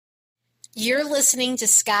You're listening to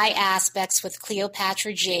Sky Aspects with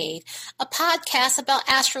Cleopatra Jade, a podcast about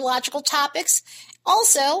astrological topics,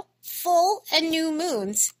 also full and new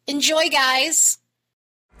moons. Enjoy, guys.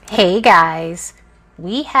 Hey guys,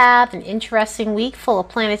 we have an interesting week full of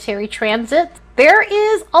planetary transits. There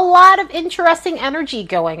is a lot of interesting energy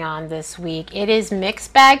going on this week. It is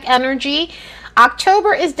mixed bag energy.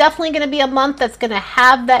 October is definitely going to be a month that's going to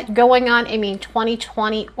have that going on. I mean,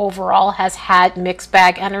 2020 overall has had mixed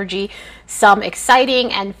bag energy. Some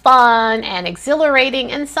exciting and fun and exhilarating,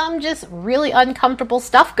 and some just really uncomfortable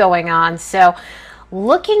stuff going on. So,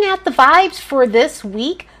 looking at the vibes for this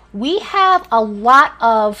week, we have a lot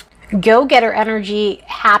of go-getter energy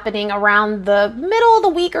happening around the middle of the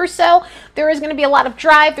week or so. There is going to be a lot of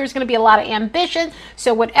drive. There's going to be a lot of ambition.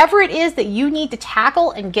 So whatever it is that you need to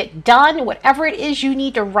tackle and get done, whatever it is you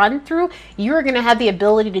need to run through, you're going to have the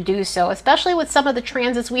ability to do so, especially with some of the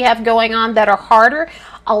transits we have going on that are harder.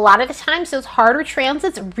 A lot of the times those harder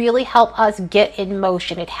transits really help us get in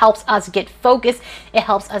motion. It helps us get focused. It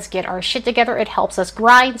helps us get our shit together. It helps us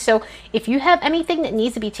grind. So if you have anything that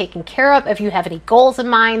needs to be taken care of, if you have any goals in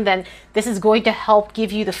mind, then this is going to help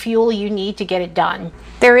give you the fuel you need to get it done.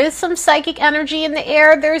 There is some psychic energy in the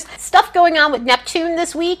air. There's stuff going on with Neptune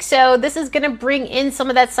this week, so this is going to bring in some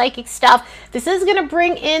of that psychic stuff. This is going to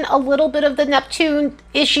bring in a little bit of the Neptune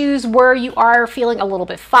issues where you are feeling a little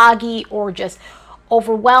bit foggy or just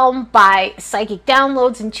overwhelmed by psychic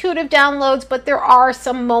downloads, intuitive downloads, but there are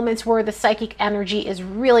some moments where the psychic energy is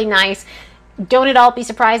really nice. Don't at all be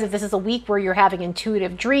surprised if this is a week where you're having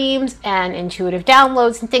intuitive dreams and intuitive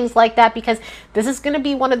downloads and things like that, because this is going to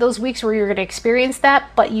be one of those weeks where you're going to experience that,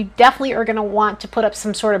 but you definitely are going to want to put up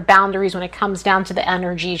some sort of boundaries when it comes down to the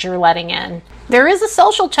energies you're letting in. There is a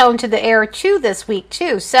social tone to the air too this week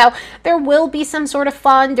too, so there will be some sort of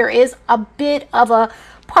fun. There is a bit of a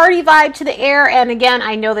party vibe to the air, and again,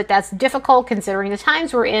 I know that that's difficult considering the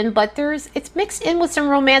times we're in, but it's mixed in with some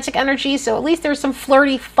romantic energy, so at least there's some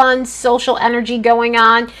flirty, fun, social energy going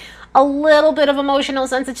on. A little bit of emotional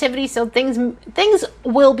sensitivity, so things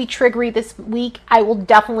will be triggery this week. I will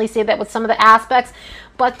definitely say that with some of the aspects,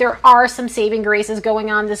 but there are some saving graces going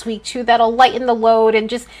on this week too that'll lighten the load and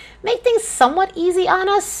just make things somewhat easy on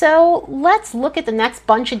us. So let's look at the next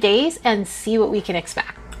bunch of days and see what we can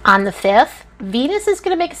expect. On the 5th, Venus is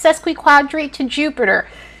going to make a sesquiquadrate to Jupiter.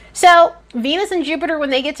 So Venus and Jupiter, when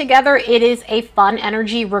they get together, it is a fun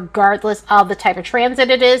energy regardless of the type of transit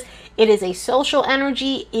it is. It is a social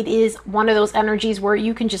energy. It is one of those energies where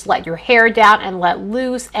you can just let your hair down and let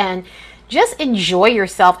loose and just enjoy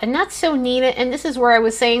yourself, and that's so needed. And this is where I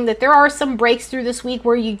was saying that there are some breaks through this week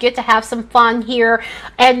where you get to have some fun here,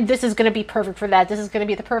 and this is going to be perfect for that. This is going to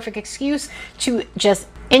be the perfect excuse to just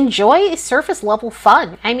enjoy surface level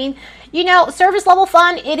fun. I mean, you know, surface level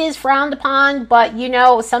fun, it is frowned upon, but you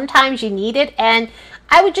know, sometimes you need it. And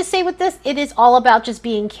I would just say with this, it is all about just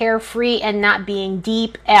being carefree and not being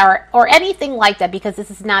deep or anything like that, because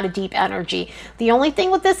this is not a deep energy. The only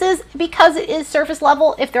thing with this is, because it is surface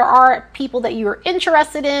level, if there are people that you're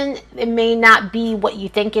interested in, it may not be what you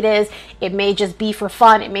think it is. It may just be for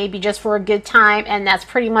fun. It may be just for a good time, and that's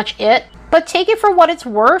pretty much it. But take it for what it's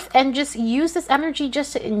worth and just use this energy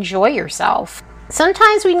just to enjoy yourself.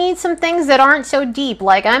 Sometimes we need some things that aren't so deep.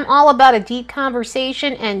 Like, I'm all about a deep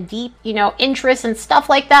conversation and deep, interest and stuff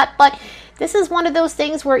like that. But this is one of those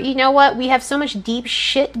things where, you know what, we have so much deep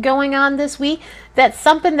shit going on this week that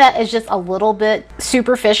something that is just a little bit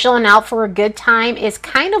superficial and out for a good time is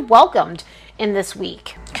kind of welcomed in this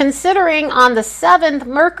week. Considering on the 7th,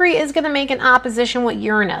 Mercury is going to make an opposition with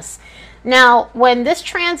Uranus. Now, when this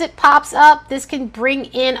transit pops up, this can bring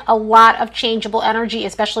in a lot of changeable energy,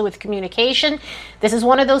 especially with communication. This is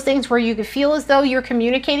one of those things where you could feel as though you're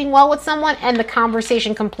communicating well with someone and the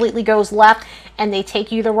conversation completely goes left and they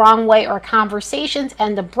take you the wrong way, or conversations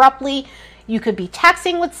end abruptly. You could be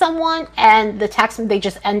texting with someone and the text, they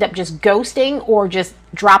just end up just ghosting or just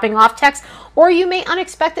dropping off text, or you may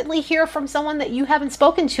unexpectedly hear from someone that you haven't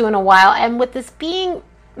spoken to in a while. And with this being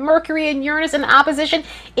Mercury and Uranus in opposition,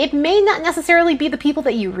 it may not necessarily be the people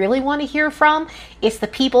that you really want to hear from. It's the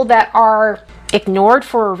people that are ignored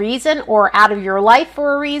for a reason, or out of your life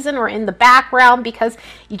for a reason, or in the background because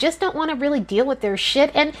you just don't want to really deal with their shit.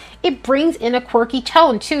 And it brings in a quirky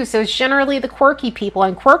tone too. So it's generally the quirky people,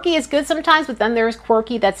 and quirky is good sometimes, but then there's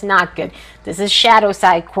quirky that's not good. This is shadow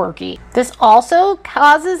side quirky. This also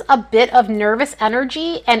causes a bit of nervous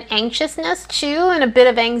energy and anxiousness too, and a bit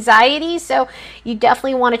of anxiety. So you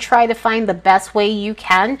definitely want to try to find the best way you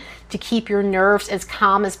can to keep your nerves as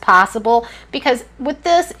calm as possible. Because with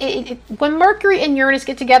this, when Mercury and Uranus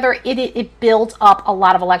get together, it builds up a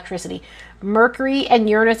lot of electricity. Mercury and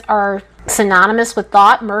Uranus are synonymous with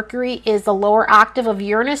thought. Mercury is the lower octave of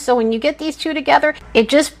Uranus. So when you get these two together, it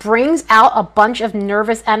just brings out a bunch of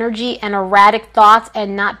nervous energy and erratic thoughts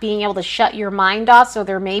and not being able to shut your mind off. So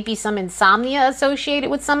there may be some insomnia associated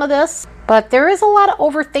with some of this. But there is a lot of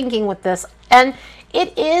overthinking with this. And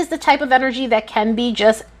it is the type of energy that can be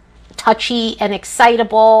just touchy and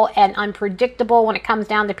excitable and unpredictable when it comes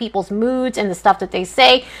down to people's moods and the stuff that they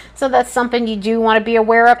say. So that's something you do want to be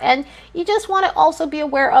aware of. And you just want to also be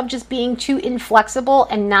aware of just being too inflexible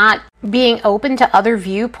and not being open to other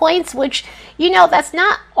viewpoints, which, that's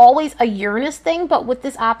not always a Uranus thing, but with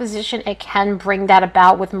this opposition, it can bring that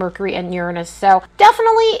about with Mercury and Uranus. So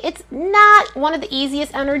definitely it's not one of the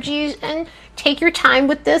easiest energies, and take your time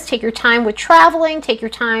with this. Take your time with traveling. Take your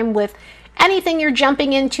time with anything you're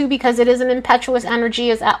jumping into, because it is an impetuous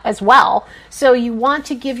energy as well. So you want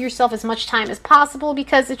to give yourself as much time as possible,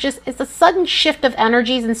 because it's a sudden shift of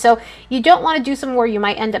energies. And so you don't want to do something where you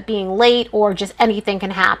might end up being late, or just anything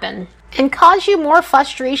can happen and cause you more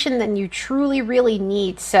frustration than you truly really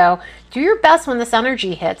need. So do your best when this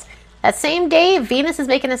energy hits. That same day, Venus is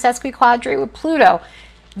making a sesquiquadrate with Pluto.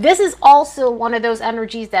 This is also one of those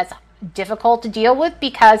energies that's difficult to deal with,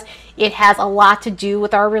 because it has a lot to do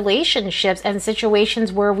with our relationships and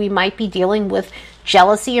situations where we might be dealing with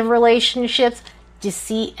jealousy in relationships,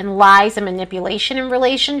 deceit and lies and manipulation in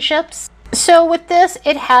relationships. So with this,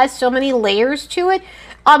 it has so many layers to it.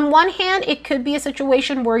 On one hand, it could be a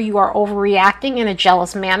situation where you are overreacting in a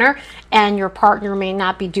jealous manner and your partner may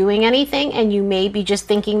not be doing anything, and you may be just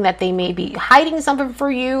thinking that they may be hiding something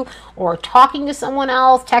for you or talking to someone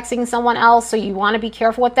else, texting someone else. So you want to be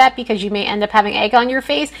careful with that, because you may end up having egg on your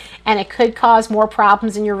face, and it could cause more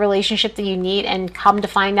problems in your relationship than you need, and come to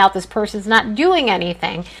find out this person's not doing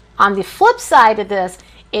anything. On the flip side of this,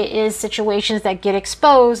 it is situations that get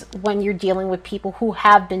exposed when you're dealing with people who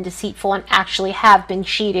have been deceitful and actually have been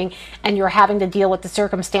cheating, and you're having to deal with the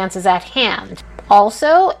circumstances at hand.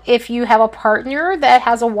 Also, if you have a partner that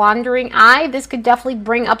has a wandering eye, this could definitely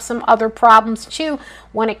bring up some other problems too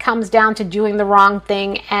when it comes down to doing the wrong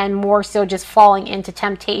thing, and more so just falling into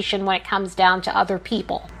temptation when it comes down to other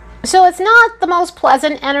people. So it's not the most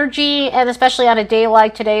pleasant energy, and especially on a day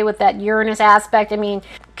like today with that Uranus aspect. I mean,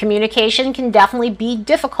 communication can definitely be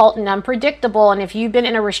difficult and unpredictable, and if you've been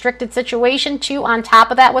in a restricted situation too, on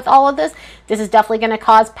top of that with all of this, this is definitely going to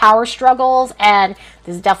cause power struggles, and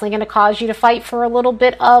this is definitely going to cause you to fight for a little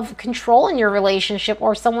bit of control in your relationship,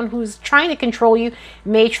 or someone who's trying to control you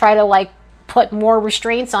may try to put more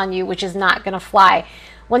restraints on you, which is not going to fly.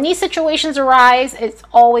 When these situations arise, it's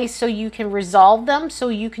always so you can resolve them, so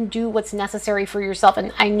you can do what's necessary for yourself.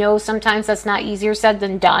 And I know sometimes that's not easier said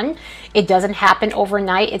than done. It doesn't happen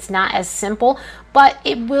overnight. It's not as simple, but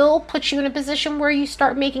it will put you in a position where you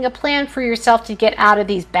start making a plan for yourself to get out of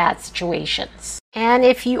these bad situations. And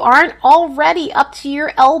if you aren't already up to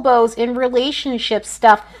your elbows in relationship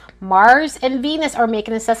stuff, Mars and Venus are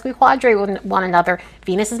making a sesquiquadrate with one another.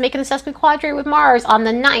 Venus is making a sesquiquadrate with Mars on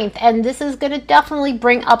the 9th, and this is going to definitely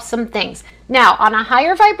bring up some things. Now, on a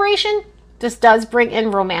higher vibration, this does bring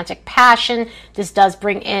in romantic passion. This does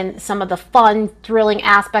bring in some of the fun, thrilling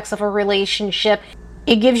aspects of a relationship.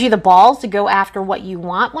 It gives you the balls to go after what you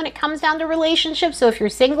want when it comes down to relationships. So if you're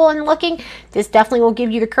single and looking, this definitely will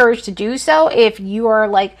give you the courage to do so. If you are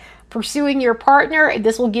pursuing your partner,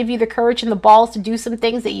 this will give you the courage and the balls to do some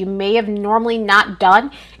things that you may have normally not done,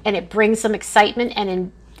 and it brings some excitement and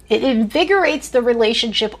it invigorates the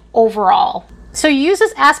relationship overall. So use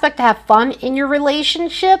this aspect to have fun in your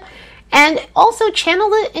relationship, and also channel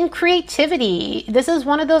it in creativity. This is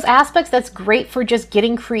one of those aspects that's great for just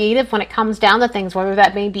getting creative when it comes down to things, whether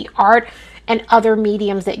that may be art and other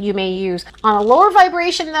mediums that you may use. On a lower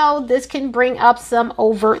vibration though, this can bring up some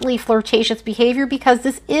overtly flirtatious behavior, because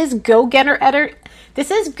this is go-getter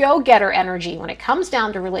energy when it comes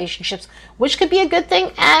down to relationships, which could be a good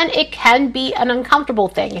thing, and it can be an uncomfortable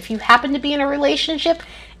thing. If you happen to be in a relationship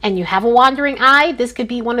and you have a wandering eye, this could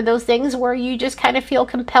be one of those things where you just kind of feel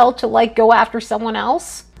compelled to go after someone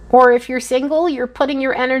else. Or if you're single, you're putting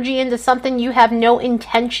your energy into something you have no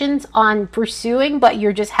intentions on pursuing, but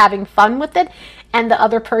you're just having fun with it, and the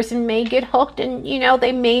other person may get hooked, and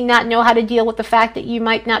they may not know how to deal with the fact that you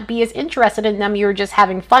might not be as interested in them. You're just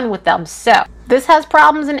having fun with them. So this has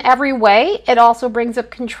problems in every way. It also brings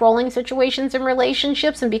up controlling situations in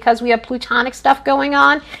relationships, and because we have plutonic stuff going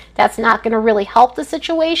on, that's not going to really help the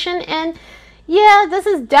situation. And yeah, this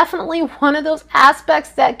is definitely one of those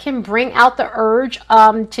aspects that can bring out the urge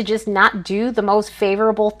to just not do the most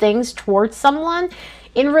favorable things towards someone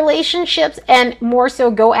in relationships, and more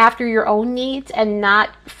so go after your own needs and not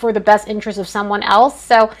for the best interest of someone else.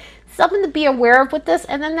 So something to be aware of with this.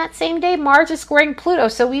 And then that same day, Mars is squaring Pluto.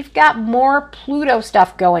 So we've got more Pluto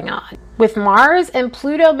stuff going on. With Mars and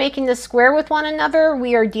Pluto making this square with one another,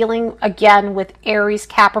 we are dealing again with Aries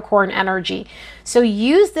Capricorn energy. So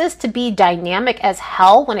use this to be dynamic as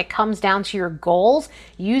hell when it comes down to your goals.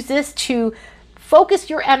 Use this to focus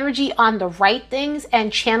your energy on the right things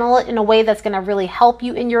and channel it in a way that's going to really help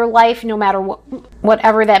you in your life, no matter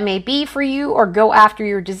whatever that may be for you, or go after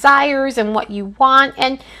your desires and what you want,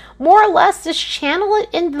 and more or less just channel it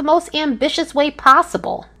in the most ambitious way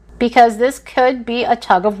possible. Because this could be a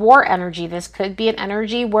tug of war energy. This could be an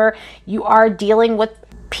energy where you are dealing with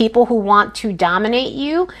people who want to dominate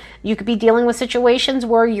you. You could be dealing with situations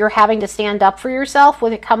where you're having to stand up for yourself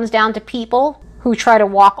when it comes down to people who try to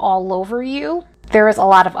walk all over you. There is a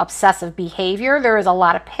lot of obsessive behavior. There is a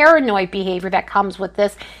lot of paranoid behavior that comes with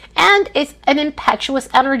this. And it's an impetuous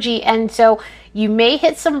energy. And so you may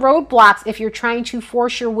hit some roadblocks if you're trying to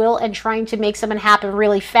force your will and trying to make something happen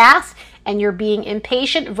really fast, and you're being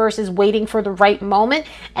impatient versus waiting for the right moment.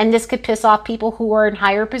 And this could piss off people who are in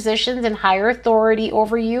higher positions and higher authority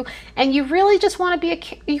over you. And you really just want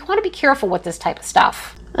to be careful with this type of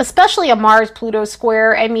stuff. Especially a Mars-Pluto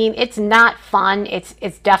square. I mean, it's not fun. It's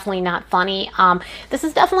definitely not funny. This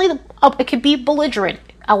is definitely, it could be belligerent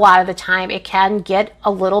a lot of the time. It can get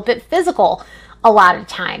a little bit physical a lot of the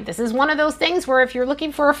time. This is one of those things where if you're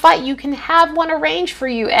looking for a fight, you can have one arranged for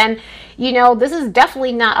you. And, you know, this is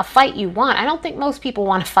definitely not a fight you want. I don't think most people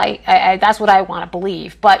want to fight. That's what I want to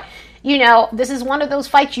believe. But, you know, this is one of those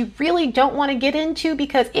fights you really don't want to get into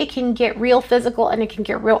because it can get real physical and it can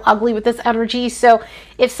get real ugly with this energy. So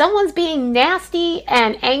if someone's being nasty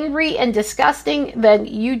and angry and disgusting, then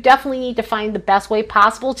you definitely need to find the best way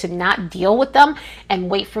possible to not deal with them and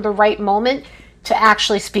wait for the right moment to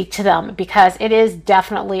actually speak to them, because it is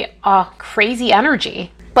definitely a crazy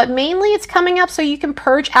energy. But mainly it's coming up so you can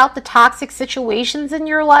purge out the toxic situations in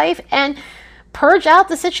your life and purge out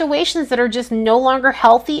the situations that are just no longer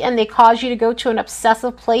healthy and they cause you to go to an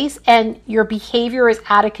obsessive place and your behavior is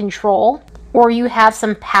out of control, or you have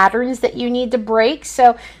some patterns that you need to break.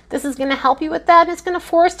 So this is going to help you with that. It's going to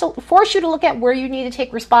force you to look at where you need to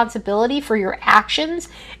take responsibility for your actions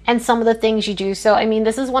and some of the things you do. So, I mean,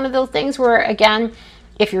 this is one of those things where, again,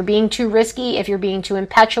 if you're being too risky, if you're being too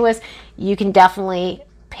impetuous, you can definitely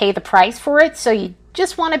pay the price for it. So you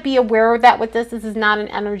just want to be aware of that with this. This is not an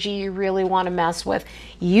energy you really want to mess with.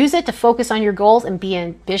 Use it to focus on your goals and be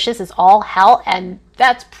ambitious as all hell. And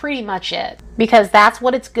that's pretty much it, because that's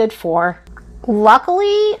what it's good for.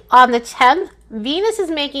 Luckily, on the 10th, Venus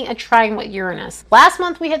is making a trine with Uranus. Last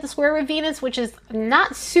month we had the square with Venus, which is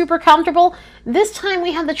not super comfortable. This time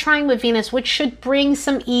we have the trine with Venus, which should bring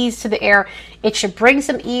some ease to the air. It should bring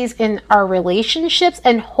some ease in our relationships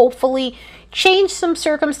and hopefully change some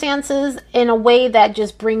circumstances in a way that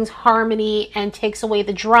just brings harmony and takes away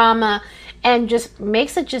the drama and just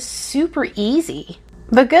makes it just super easy.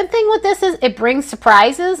 The good thing with this is it brings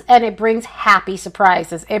surprises, and it brings happy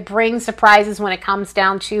surprises. It brings surprises when it comes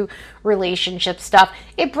down to relationship stuff.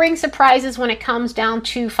 It brings surprises when it comes down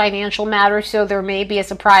to financial matters. So there may be a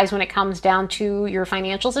surprise when it comes down to your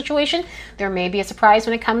financial situation. There may be a surprise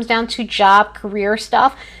when it comes down to job, career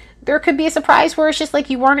stuff. There could be a surprise where it's just like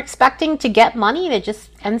you weren't expecting to get money and it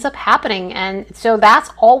just ends up happening. And so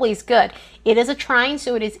that's always good. It is a trine,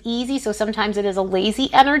 so it is easy. So sometimes it is a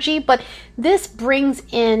lazy energy, but this brings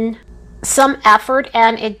in some effort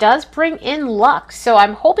and it does bring in luck. So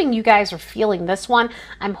I'm hoping you guys are feeling this one.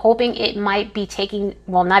 I'm hoping it might be taking,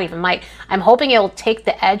 well, not even might, I'm hoping it'll take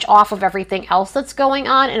the edge off of everything else that's going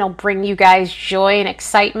on and it'll bring you guys joy and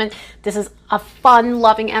excitement. This is a fun,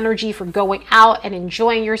 loving energy for going out and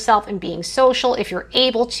enjoying yourself and being social if you're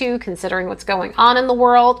able to, considering what's going on in the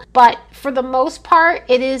world. But for the most part,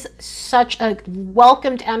 it is such a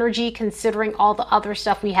welcomed energy considering all the other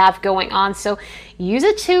stuff we have going on. So use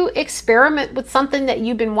it to experiment with something that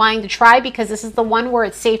you've been wanting to try, because this is the one where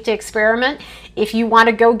it's safe to experiment. If you want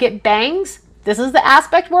to go get bangs, this is the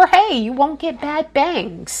aspect where, hey, you won't get bad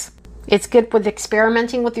bangs. It's good with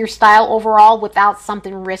experimenting with your style overall without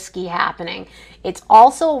something risky happening. It's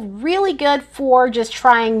also really good for just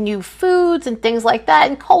trying new foods and things like that,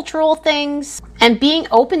 and cultural things, and being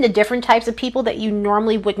open to different types of people that you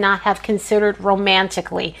normally would not have considered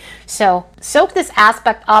romantically. So soak this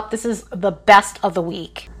aspect up. This is the best of the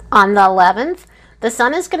week. On the 11th, the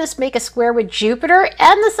Sun is going to make a square with Jupiter,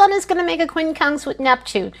 and the Sun is going to make a quincunx with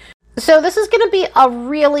Neptune. So this is going to be a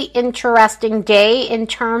really interesting day in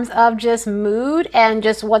terms of just mood and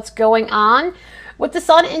just what's going on. With the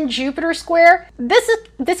Sun in Jupiter square,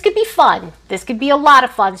 this could be fun. This could be a lot of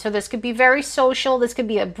fun. So this could be very social. This could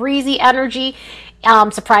be a breezy energy.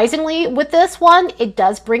 Surprisingly, with this one, it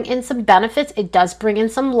does bring in some benefits. It does bring in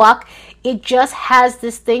some luck. It just has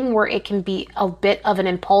this thing where it can be a bit of an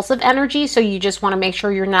impulsive energy. So you just want to make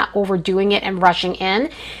sure you're not overdoing it and rushing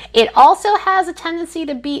in. It also has a tendency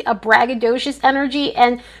to be a braggadocious energy.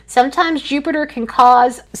 And sometimes Jupiter can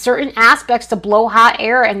cause certain aspects to blow hot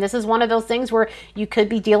air. And this is one of those things where you could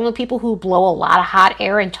be dealing with people who blow a lot of hot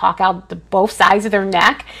air and talk out both sides of their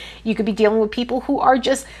neck. You could be dealing with people who are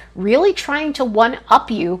just really trying to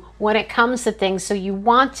one-up you when it comes to things. So you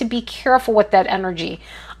want to be careful with that energy.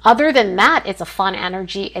 Other than that, it's a fun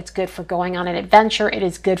energy. It's good for going on an adventure. It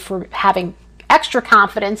is good for having extra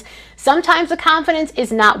confidence. Sometimes the confidence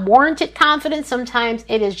is not warranted confidence. Sometimes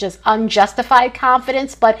it is just unjustified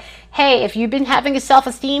confidence. But hey, if you've been having a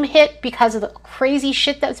self-esteem hit because of the crazy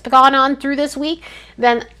shit that's gone on through this week,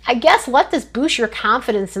 then I guess let this boost your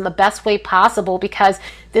confidence in the best way possible, because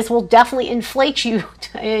this will definitely inflate you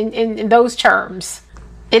in those terms.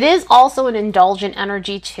 It is also an indulgent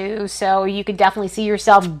energy too, so you could definitely see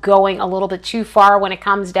yourself going a little bit too far when it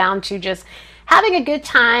comes down to just having a good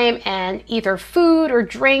time and either food or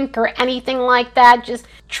drink or anything like that. Just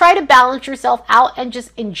try to balance yourself out and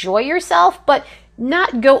just enjoy yourself, but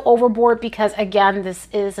not go overboard, because again, this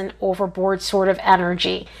is an overboard sort of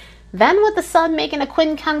energy. Then with the Sun making a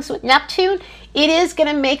quincunx with Neptune, it is going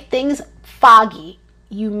to make things foggy.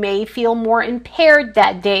 You may feel more impaired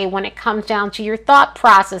that day when it comes down to your thought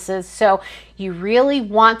processes. So you really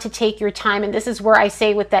want to take your time. And this is where I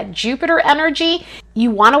say with that Jupiter energy,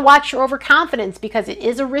 you want to watch your overconfidence, because it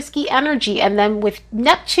is a risky energy. And then with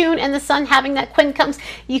Neptune and the Sun having that quincunx,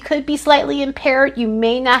 you could be slightly impaired. You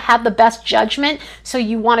may not have the best judgment. So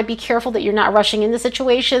you want to be careful that you're not rushing into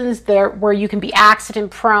situations there where you can be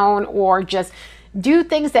accident prone or just do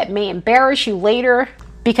things that may embarrass you later,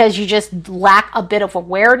 because you just lack a bit of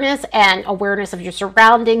awareness of your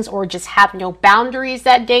surroundings, or just have no boundaries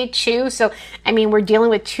that day too. So, I mean, we're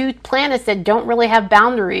dealing with two planets that don't really have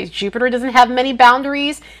boundaries. Jupiter doesn't have many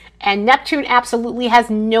boundaries, and Neptune absolutely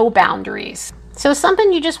has no boundaries. So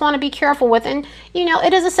something you just want to be careful with. And,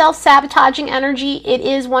 it is a self-sabotaging energy. It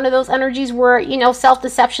is one of those energies where,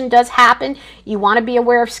 self-deception does happen. You want to be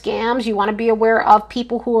aware of scams. You want to be aware of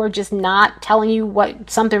people who are just not telling you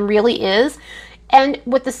what something really is. And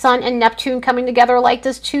with the Sun and Neptune coming together like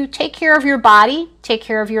this too, take care of your body, take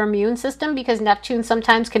care of your immune system, because Neptune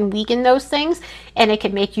sometimes can weaken those things, and it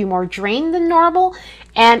can make you more drained than normal,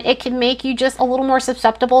 and it can make you just a little more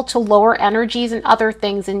susceptible to lower energies and other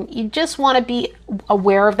things. And you just want to be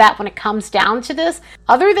aware of that when it comes down to this.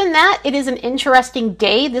 Other than that, it is an interesting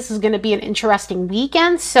day. This is going to be an interesting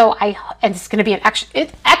weekend. And it's going to be an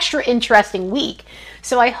extra interesting week.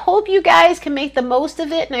 So I hope you guys can make the most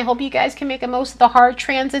of it, and I hope you guys can make the most of the hard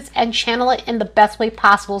transits and channel it in the best way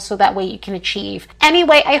possible, so that way you can achieve.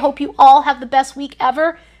 Anyway, I hope you all have the best week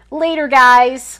ever. Later, guys.